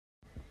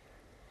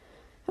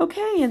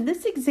Okay, in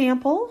this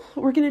example,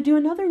 we're going to do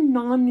another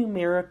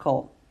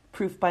non-numerical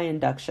proof by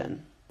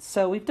induction.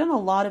 So we've done a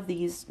lot of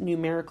these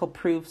numerical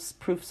proofs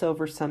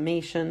over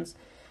summations.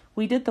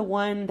 We did the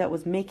one that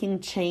was making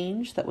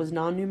change that was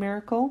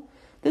non-numerical.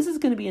 This is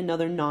going to be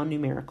another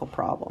non-numerical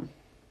problem.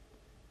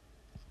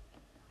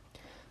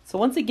 So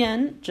once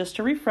again, just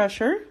a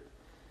refresher,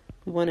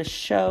 we want to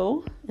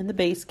show in the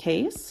base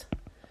case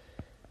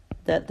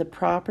that the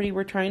property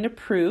we're trying to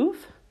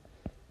prove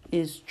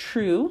is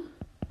true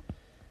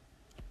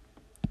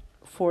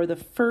for the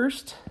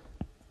first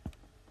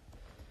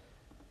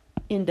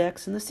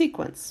index in the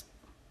sequence.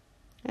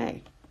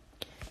 Okay.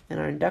 In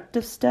our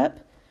inductive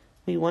step,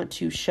 we want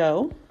to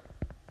show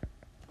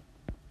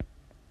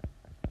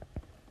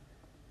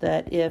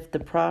that if the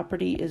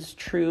property is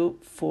true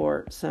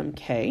for some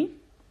k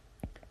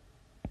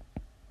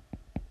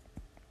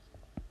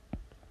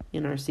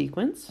in our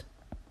sequence,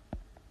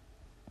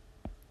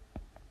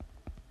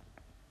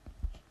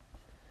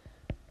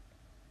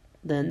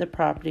 then the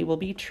property will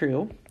be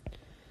true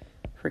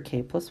for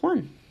k plus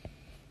 1.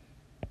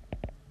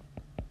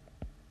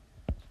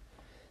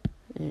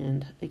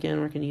 And again,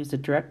 we're going to use a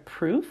direct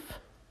proof.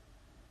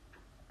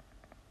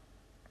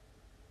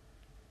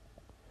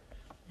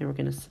 And we're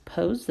going to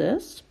suppose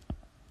this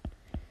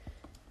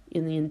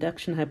in the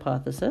induction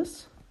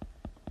hypothesis.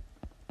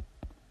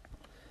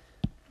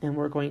 And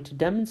we're going to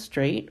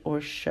demonstrate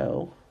or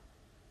show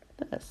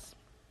this.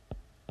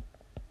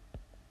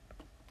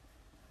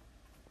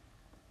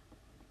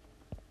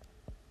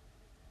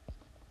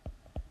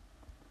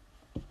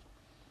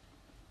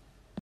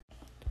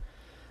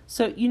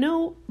 So,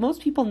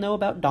 most people know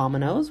about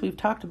dominoes. We've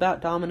talked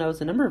about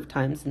dominoes a number of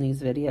times in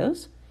these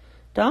videos.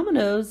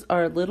 Dominoes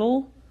are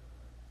little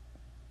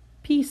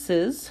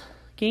pieces,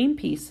 game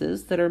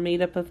pieces, that are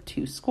made up of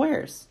two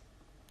squares.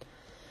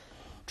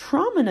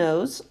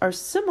 Tronimos are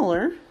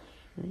similar.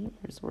 Right,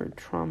 here's the word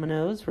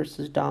tronimos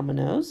versus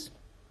dominoes.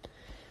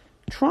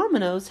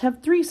 Tronimos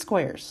have 3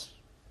 squares.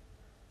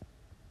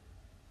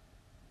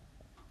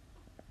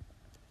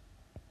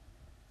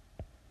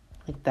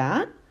 Like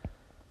that.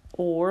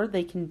 Or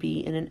they can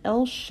be in an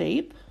L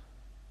shape,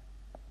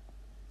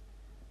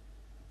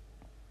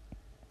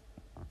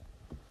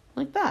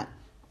 like that.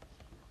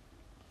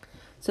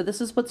 So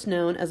this is what's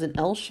known as an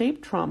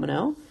L-shaped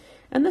tronimo,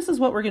 and this is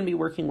what we're going to be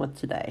working with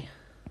today.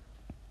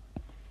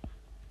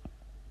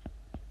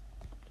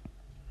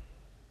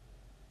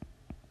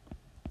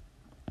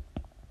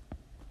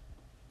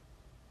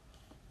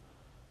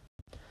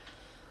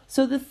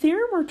 So the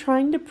theorem we're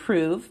trying to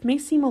prove may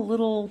seem a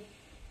little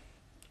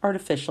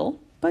artificial,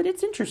 but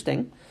it's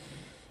interesting,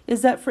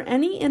 is that for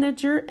any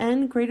integer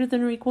n greater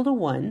than or equal to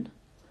 1,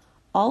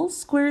 all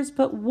squares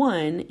but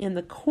 1 in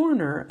the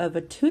corner of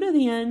a 2 to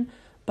the n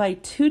by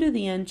 2 to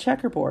the n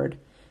checkerboard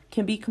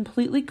can be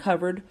completely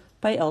covered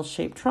by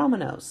L-shaped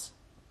tronimos.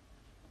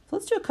 So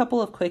let's do a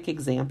couple of quick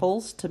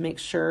examples to make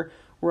sure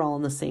we're all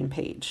on the same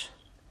page.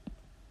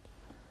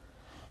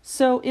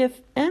 So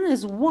if n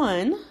is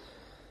 1,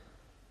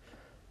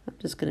 I'm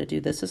just going to do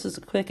this. This is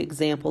a quick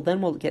example,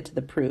 then we'll get to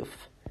the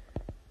proof.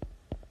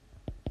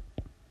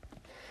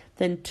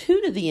 Then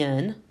 2 to the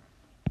n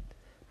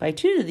by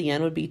 2 to the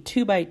n would be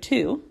 2 by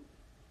 2.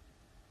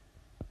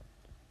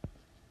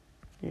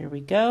 There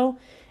we go.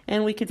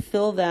 And we could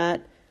fill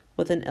that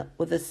with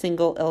a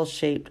single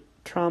L-shaped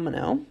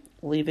tronimo,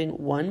 leaving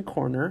one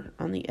corner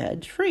on the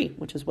edge free,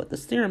 which is what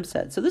this theorem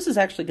said. So this is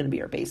actually going to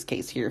be our base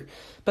case here,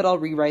 but I'll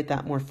rewrite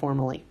that more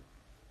formally.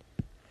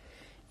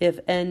 If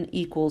n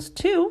equals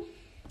 2,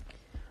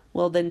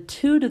 well then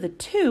 2 to the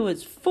 2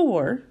 is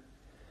 4.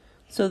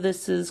 So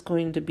this is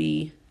going to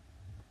be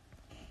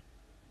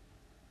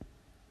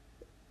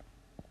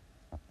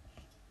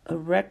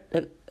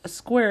a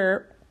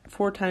square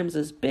 4 times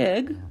as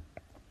big.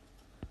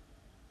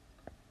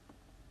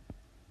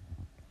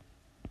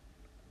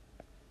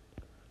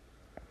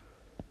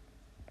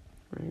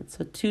 Right,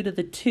 so 2 to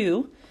the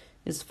 2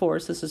 is 4,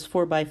 so this is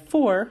 4 by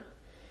 4.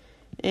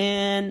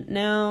 And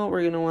now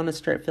we're going to want to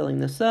start filling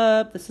this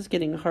up. This is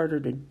getting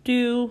harder to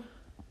do.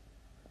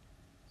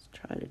 Let's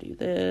try to do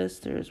this.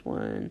 There's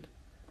one.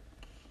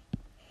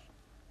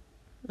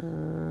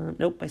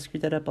 Nope, I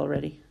screwed that up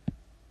already.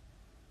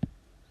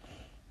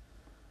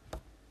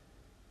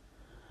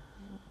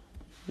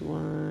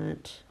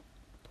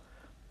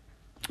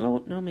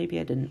 Oh, no, maybe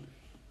I didn't.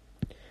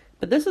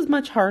 But this is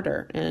much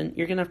harder, and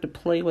you're going to have to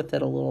play with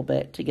it a little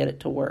bit to get it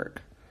to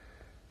work.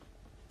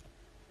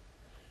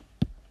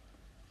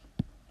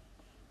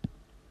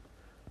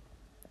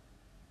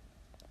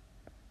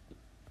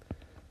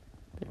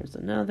 There's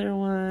another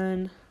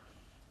one.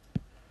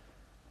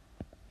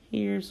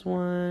 Here's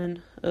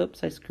one.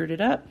 Oops, I screwed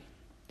it up.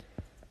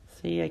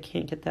 See, I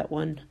can't get that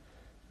one.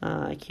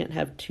 I can't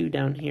have 2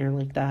 down here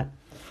like that.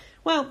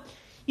 Well,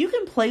 you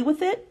can play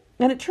with it,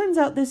 and it turns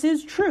out this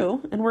is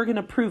true, and we're going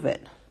to prove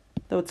it.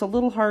 Though it's a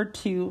little hard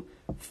to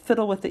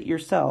fiddle with it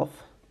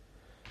yourself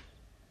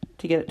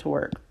to get it to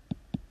work.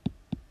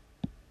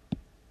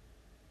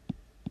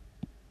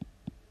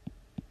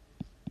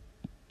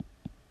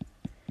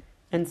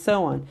 And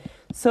so on.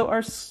 So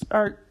our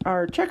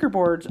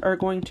checkerboards are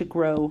going to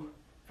grow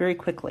very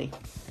quickly.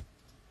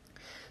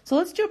 So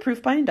let's do a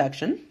proof by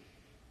induction,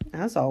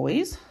 as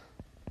always.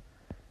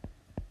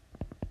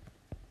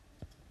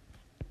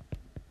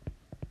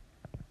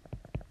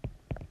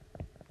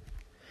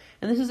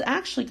 And this is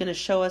actually going to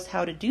show us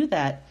how to do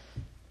that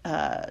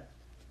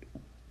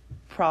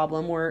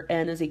problem where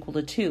n is equal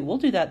to 2. We'll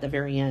do that at the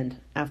very end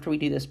after we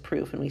do this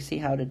proof and we see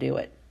how to do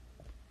it.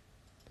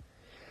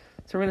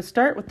 So we're going to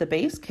start with the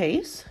base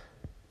case.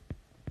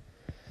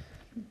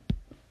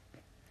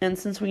 And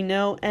since we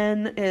know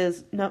n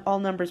is all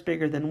numbers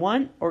bigger than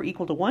 1 or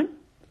equal to 1,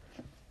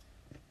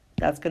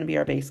 that's going to be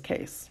our base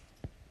case.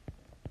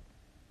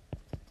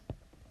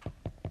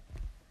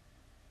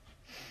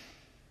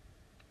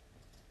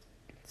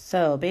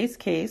 So base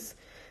case,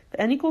 if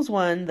n equals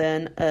 1,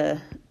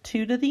 then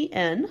 2 to the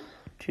n,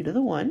 2 to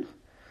the 1,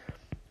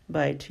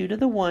 by 2 to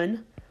the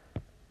 1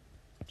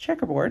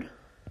 checkerboard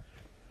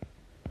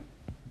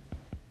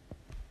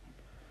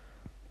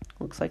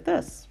looks like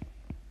this.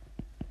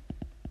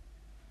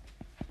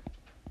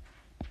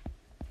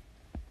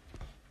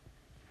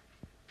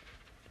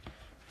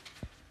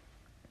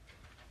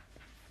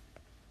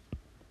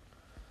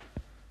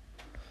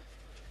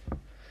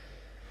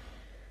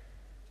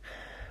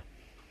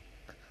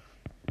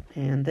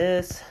 And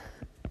this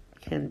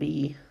can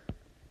be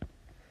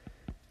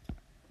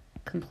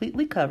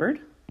completely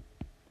covered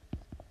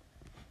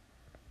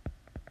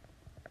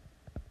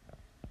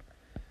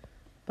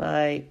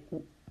by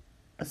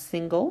a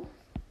single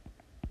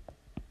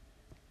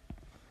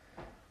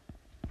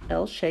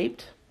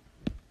L-shaped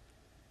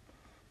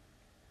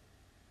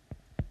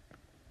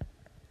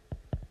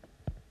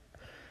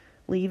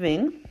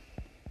leaving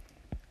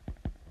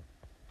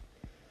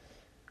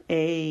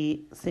a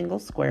single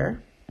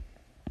square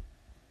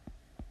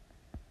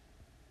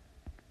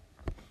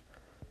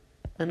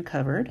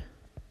uncovered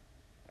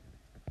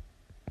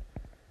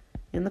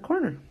in the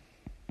corner.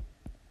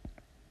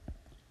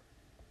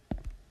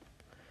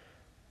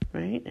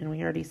 Right? And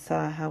we already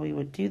saw how we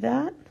would do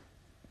that.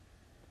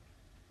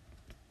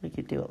 We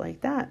could do it like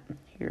that.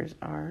 Here's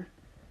our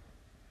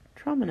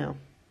Tronimos.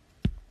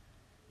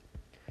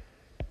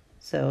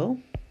 So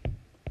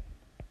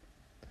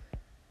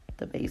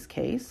the base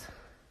case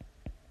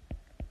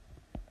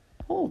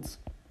holds.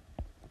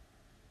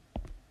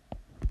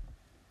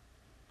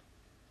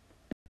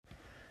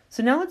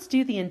 So now let's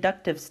do the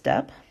inductive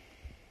step.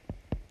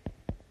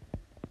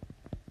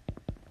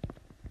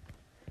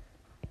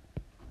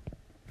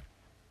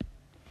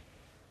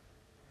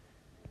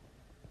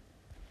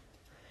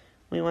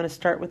 We want to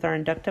start with our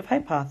inductive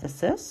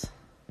hypothesis.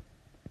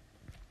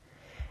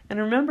 And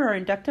remember, our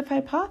inductive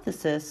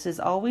hypothesis is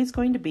always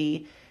going to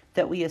be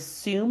that we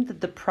assume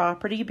that the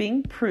property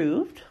being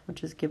proved,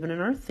 which is given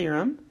in our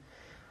theorem,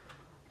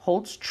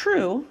 holds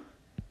true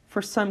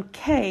for some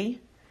k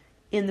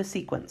in the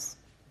sequence.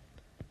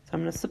 So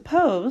I'm going to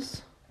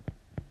suppose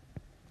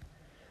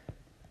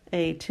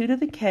a 2 to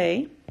the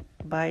k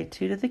by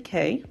 2 to the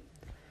k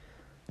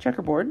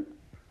checkerboard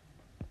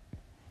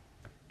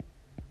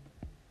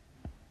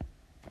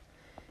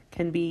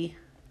can be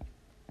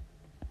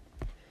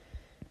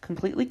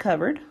completely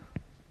covered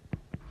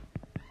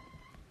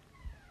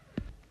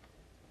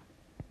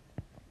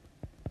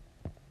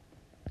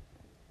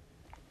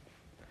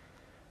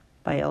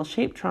by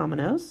L-shaped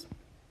Tronimos.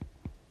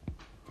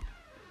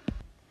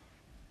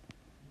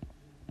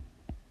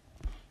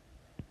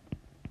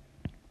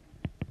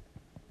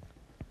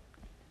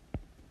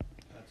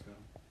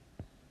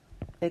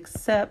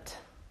 Except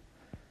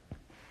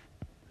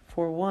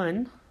for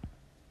one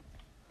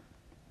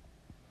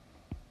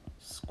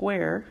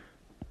square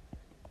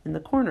in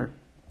the corner.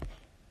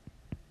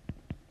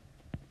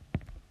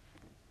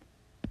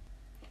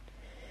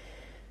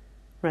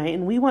 Right,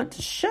 and we want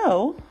to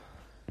show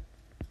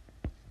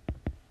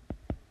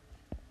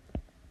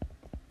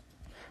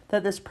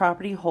that this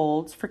property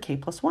holds for k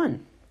plus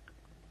 1.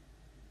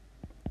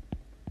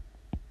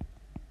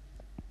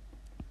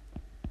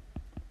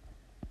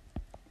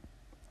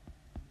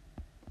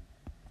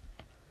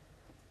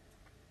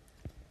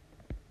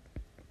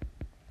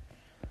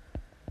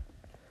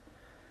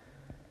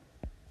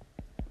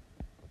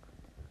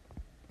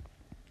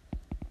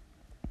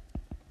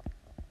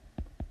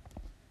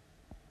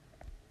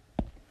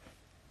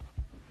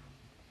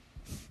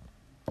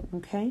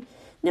 Okay,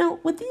 now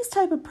with these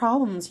type of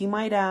problems, you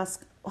might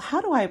ask, well,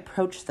 how do I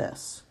approach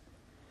this?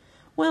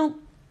 Well,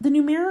 the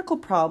numerical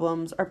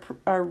problems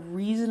are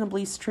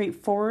reasonably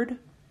straightforward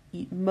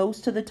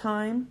most of the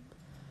time.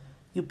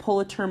 You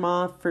pull a term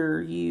off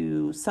or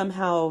you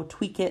somehow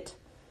tweak it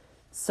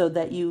so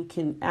that you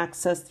can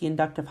access the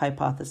inductive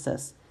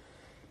hypothesis.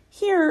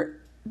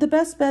 Here, the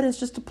best bet is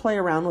just to play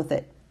around with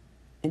it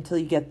until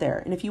you get there.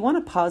 And if you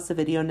want to pause the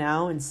video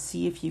now and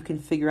see if you can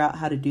figure out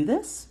how to do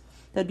this,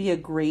 that'd be a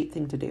great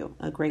thing to do,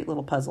 a great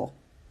little puzzle.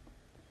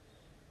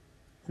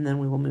 And then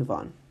we will move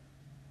on.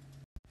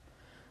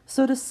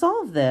 So to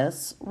solve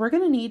this, we're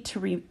going to need to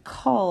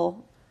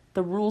recall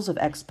the rules of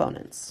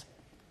exponents.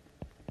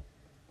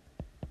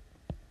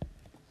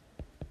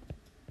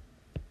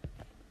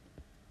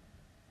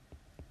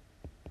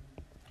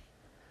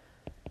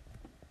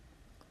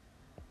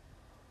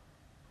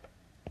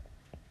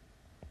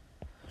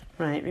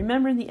 right?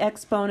 Remember in the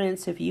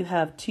exponents, if you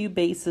have two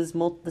bases,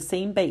 the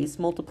same base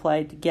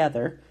multiplied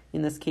together,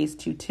 in this case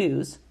 2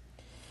 2's,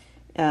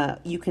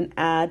 you can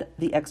add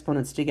the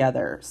exponents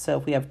together. So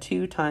if we have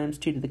 2 times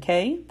 2 to the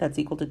k, that's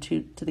equal to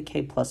 2 to the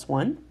k plus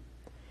 1.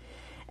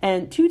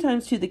 And 2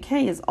 times 2 to the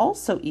k is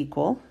also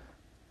equal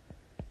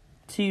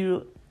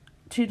to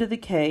 2 to the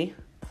k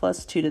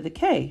plus 2 to the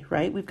k,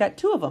 right? We've got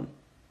two of them.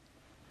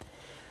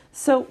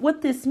 So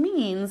what this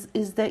means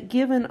is that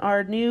given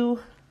our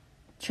new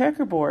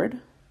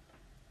checkerboard,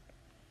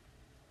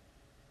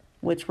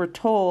 which we're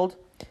told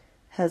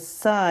has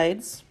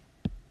sides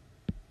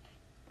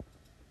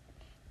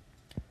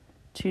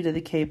 2 to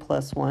the k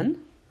plus 1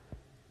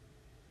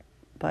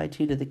 by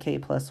 2 to the k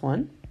plus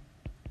 1,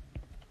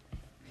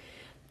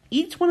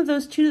 each one of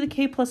those 2 to the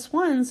k plus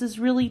 1s is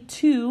really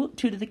 2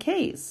 to the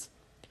k's.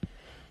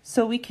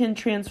 So we can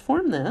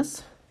transform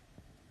this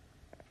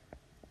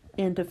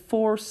into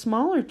 4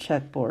 smaller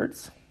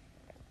checkboards,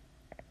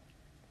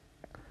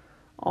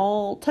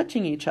 all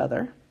touching each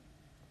other,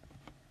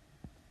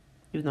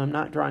 even though I'm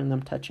not drawing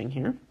them touching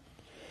here,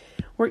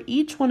 where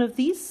each one of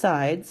these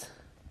sides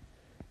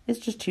is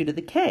just 2 to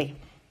the k,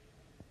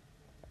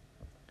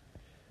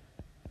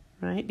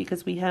 right?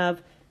 Because we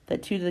have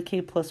that 2 to the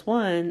k plus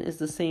 1 is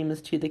the same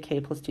as 2 to the k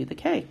plus 2 to the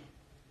k.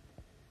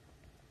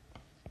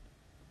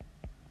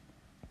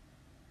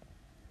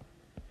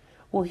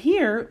 Well,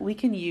 here we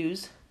can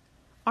use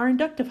our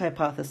inductive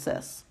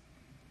hypothesis.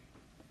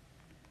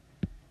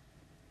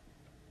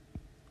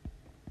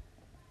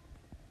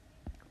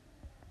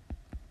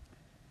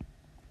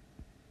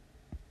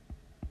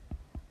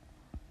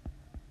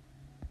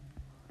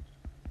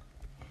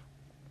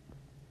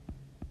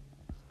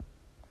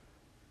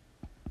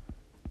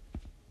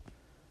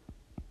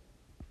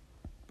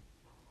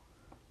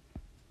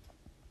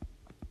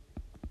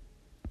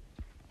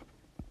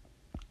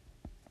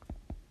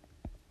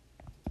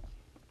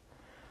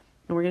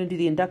 And we're going to do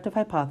the inductive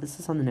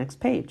hypothesis on the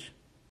next page.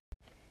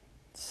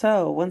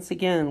 So once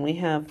again, we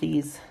have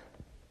these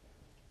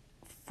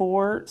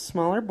 4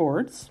 smaller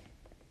boards.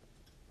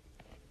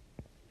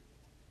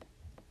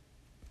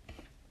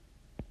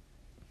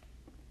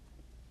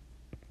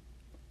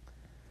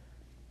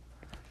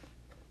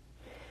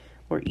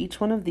 Where each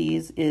one of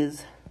these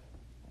is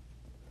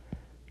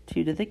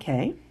 2 to the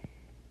k.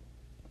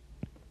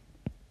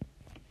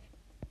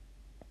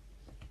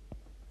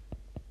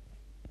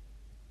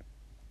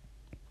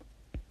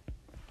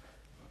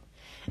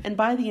 And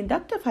by the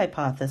inductive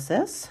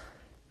hypothesis,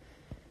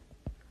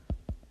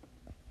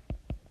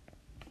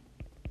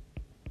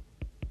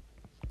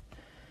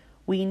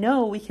 we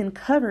know we can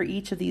cover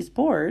each of these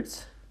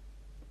boards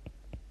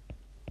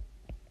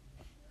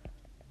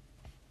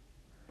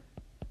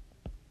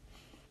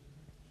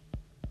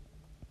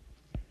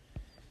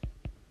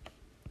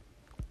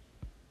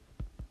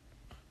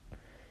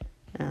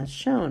as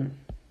shown.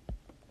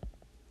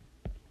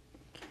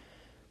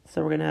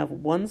 So we're going to have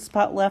 1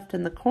 spot left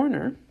in the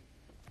corner.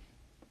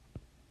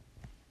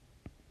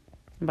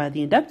 And by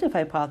the inductive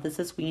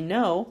hypothesis, we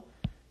know,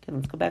 okay,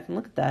 let's go back and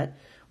look at that.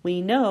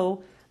 We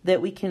know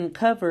that we can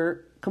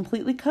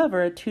completely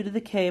cover a 2 to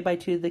the k by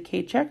 2 to the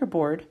k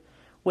checkerboard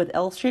with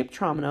L-shaped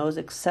Tronimos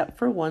except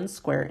for 1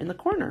 square in the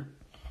corner.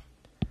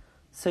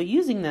 So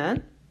using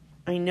that,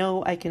 I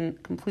know I can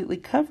completely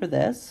cover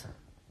this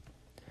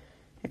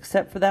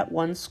except for that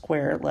 1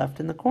 square left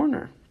in the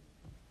corner.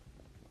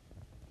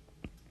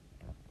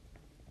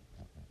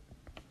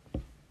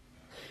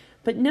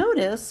 But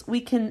notice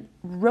we can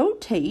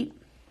rotate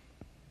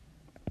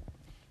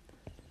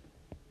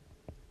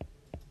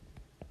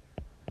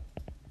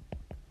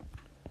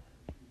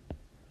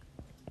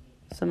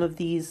some of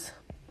these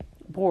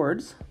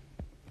boards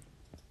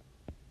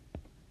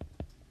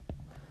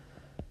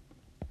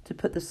to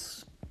put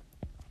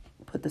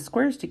the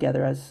squares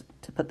together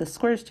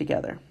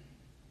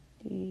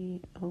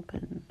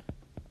open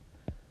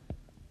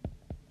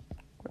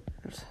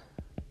squares.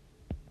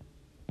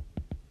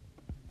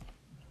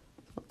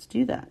 Let's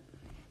do that.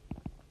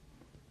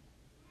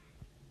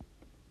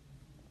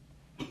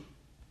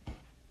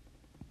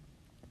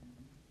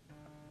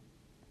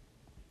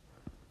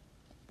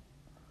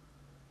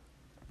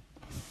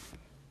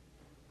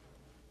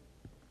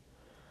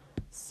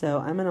 So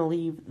I'm going to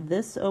leave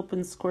this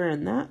open square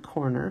in that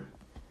corner,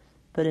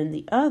 but in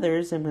the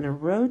others, I'm going to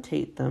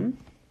rotate them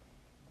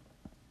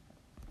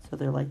so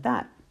they're like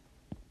that.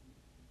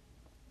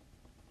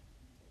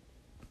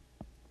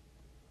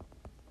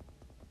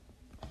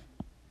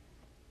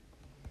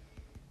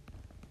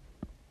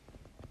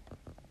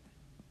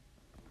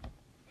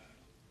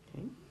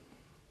 Okay.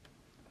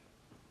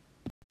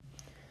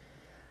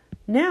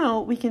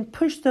 Now we can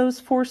push those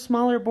 4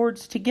 smaller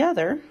boards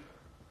together,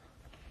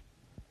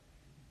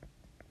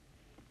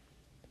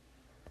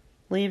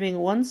 leaving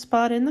 1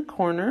 spot in the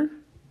corner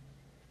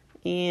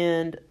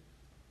and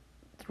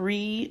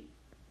 3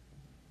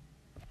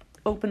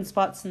 open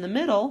spots in the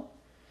middle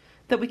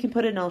that we can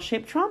put an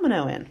L-shaped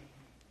Tronimo in.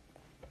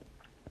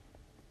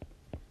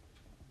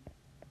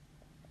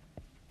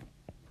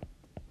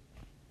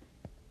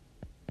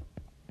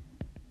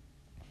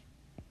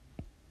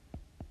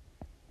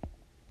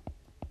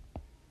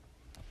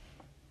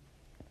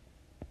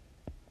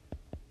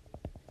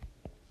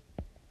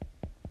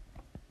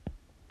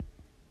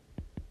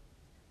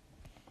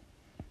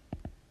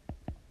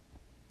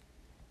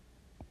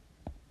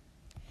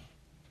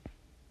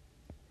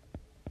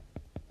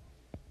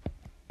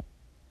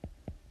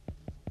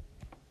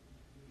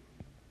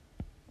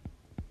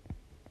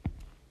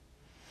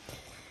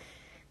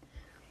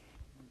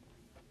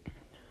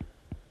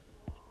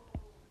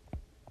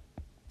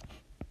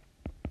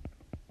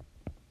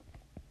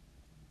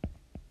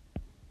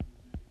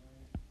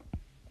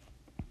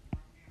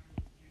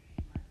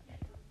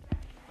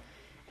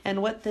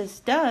 And what this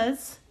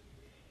does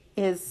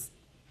is,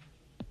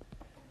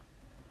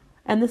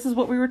 and this is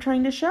what we were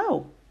trying to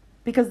show,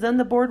 because then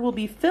the board will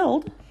be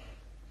filled,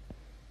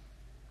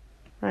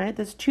 right?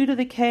 This 2 to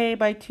the k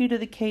by 2 to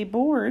the k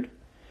board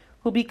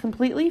will be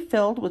completely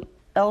filled with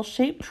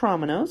L-shaped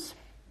Tronimos.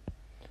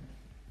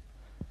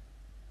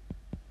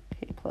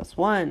 K plus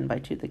 1 by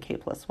 2 to the k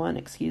plus 1,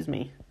 excuse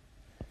me.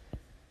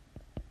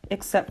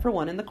 Except for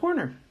one in the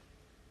corner.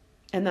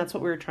 And that's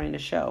what we were trying to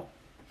show.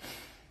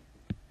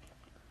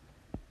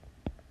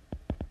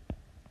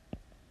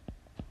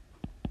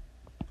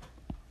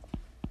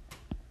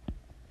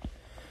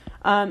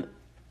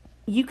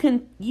 You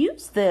can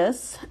use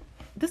this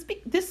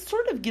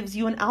sort of gives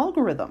you an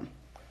algorithm.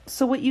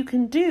 So what you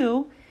can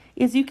do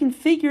is you can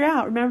figure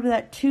out, remember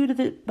that 2 to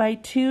the by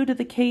 2 to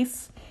the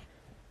case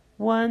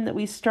 1 that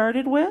we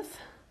started with,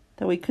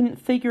 that we couldn't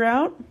figure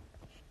out?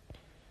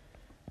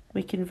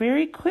 We can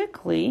very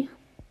quickly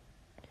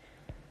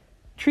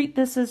treat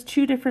this as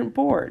 2 different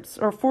boards,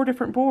 or 4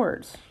 different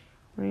boards,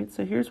 right?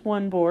 So here's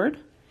one board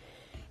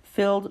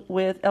filled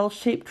with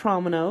L-shaped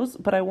Tronimos,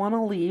 but I want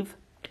to leave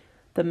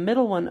the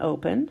middle one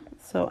open,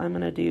 so I'm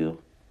going to do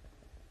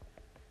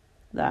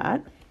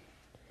that.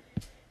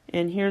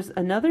 And here's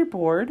another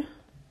board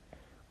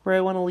where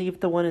I want to leave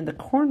the one in the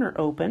corner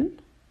open.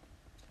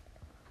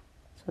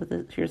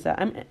 So here's that.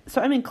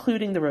 I'm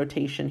including the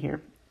rotation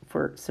here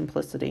for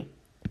simplicity.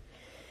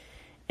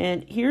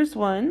 And here's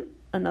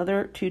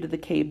another 2 to the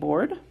k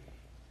board.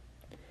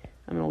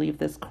 I'm going to leave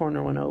this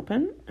corner one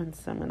open, and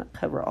so I'm going to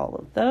cover all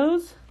of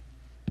those.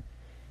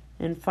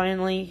 And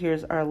finally,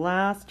 here's our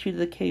last 2 to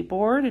the k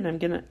board, and I'm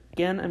going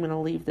to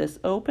leave this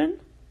open.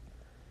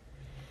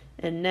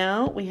 And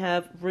now we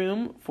have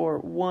room for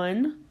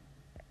one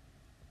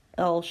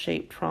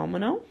L-shaped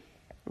Tronimo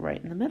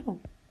right in the middle.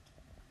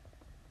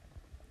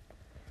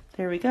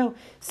 There we go.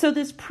 So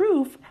this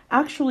proof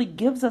actually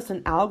gives us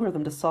an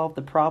algorithm to solve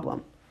the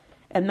problem.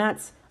 And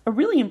that's a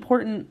really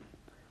important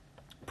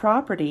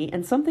property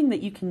and something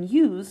that you can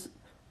use.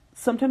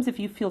 Sometimes if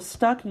you feel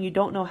stuck and you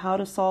don't know how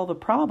to solve a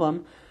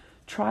problem,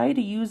 try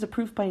to use a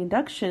proof by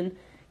induction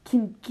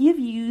can give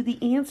you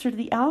the answer to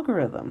the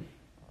algorithm.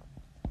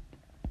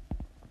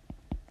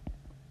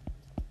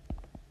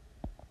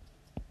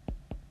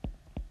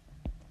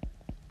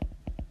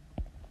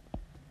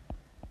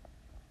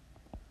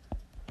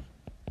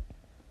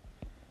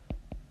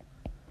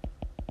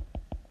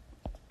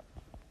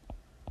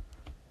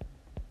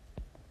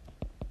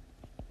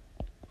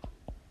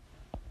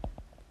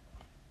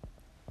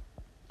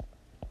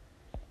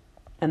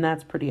 And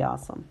that's pretty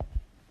awesome.